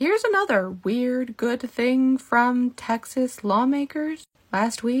another weird good thing from Texas lawmakers?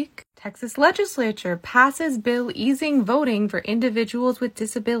 Last week, Texas legislature passes bill easing voting for individuals with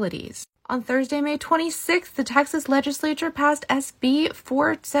disabilities. On Thursday, May 26th, the Texas legislature passed SB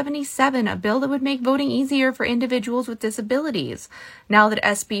 477, a bill that would make voting easier for individuals with disabilities. Now that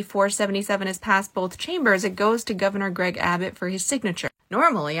SB 477 has passed both chambers, it goes to Governor Greg Abbott for his signature.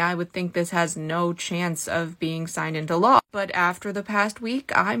 Normally, I would think this has no chance of being signed into law, but after the past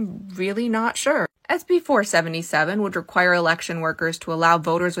week, I'm really not sure. SB 477 would require election workers to allow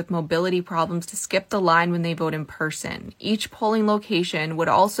voters with mobility problems to skip the line when they vote in person. Each polling location would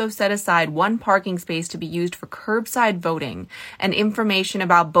also set aside one parking space to be used for curbside voting, and information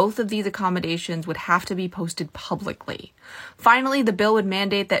about both of these accommodations would have to be posted publicly. Finally, the bill would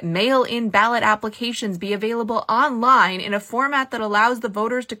mandate that mail-in ballot applications be available online in a format that allows the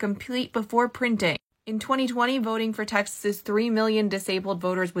voters to complete before printing. In 2020, voting for Texas's 3 million disabled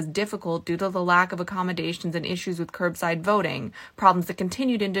voters was difficult due to the lack of accommodations and issues with curbside voting, problems that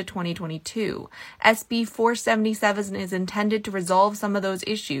continued into 2022. SB 477 is intended to resolve some of those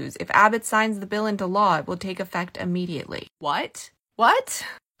issues. If Abbott signs the bill into law, it will take effect immediately. What?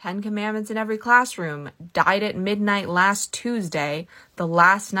 10 Commandments in every classroom died at midnight last Tuesday, the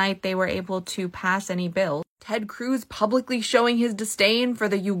last night they were able to pass any bill. Ted Cruz publicly showing his disdain for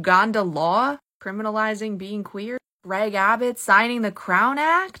the Uganda law, criminalizing being queer. Greg Abbott signing the Crown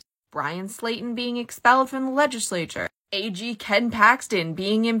Act. Brian Slayton being expelled from the legislature. AG Ken Paxton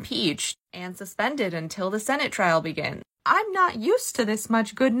being impeached and suspended until the Senate trial begins. I'm not used to this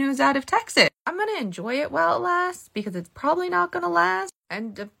much good news out of Texas. I'm going to enjoy it while it lasts because it's probably not going to last.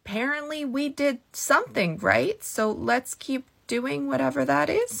 And apparently we did something right, so let's keep doing whatever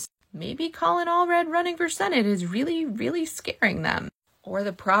that is. Maybe Colin Allred running for Senate is really, really scaring them. Or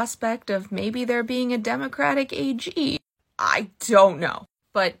the prospect of maybe there being a Democratic AG. I don't know.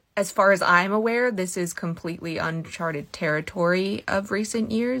 But as far as I'm aware, this is completely uncharted territory of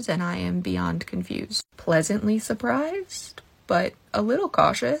recent years, and I am beyond confused. Pleasantly surprised, but a little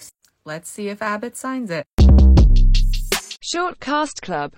cautious. Let's see if Abbott signs it. Shortcast Club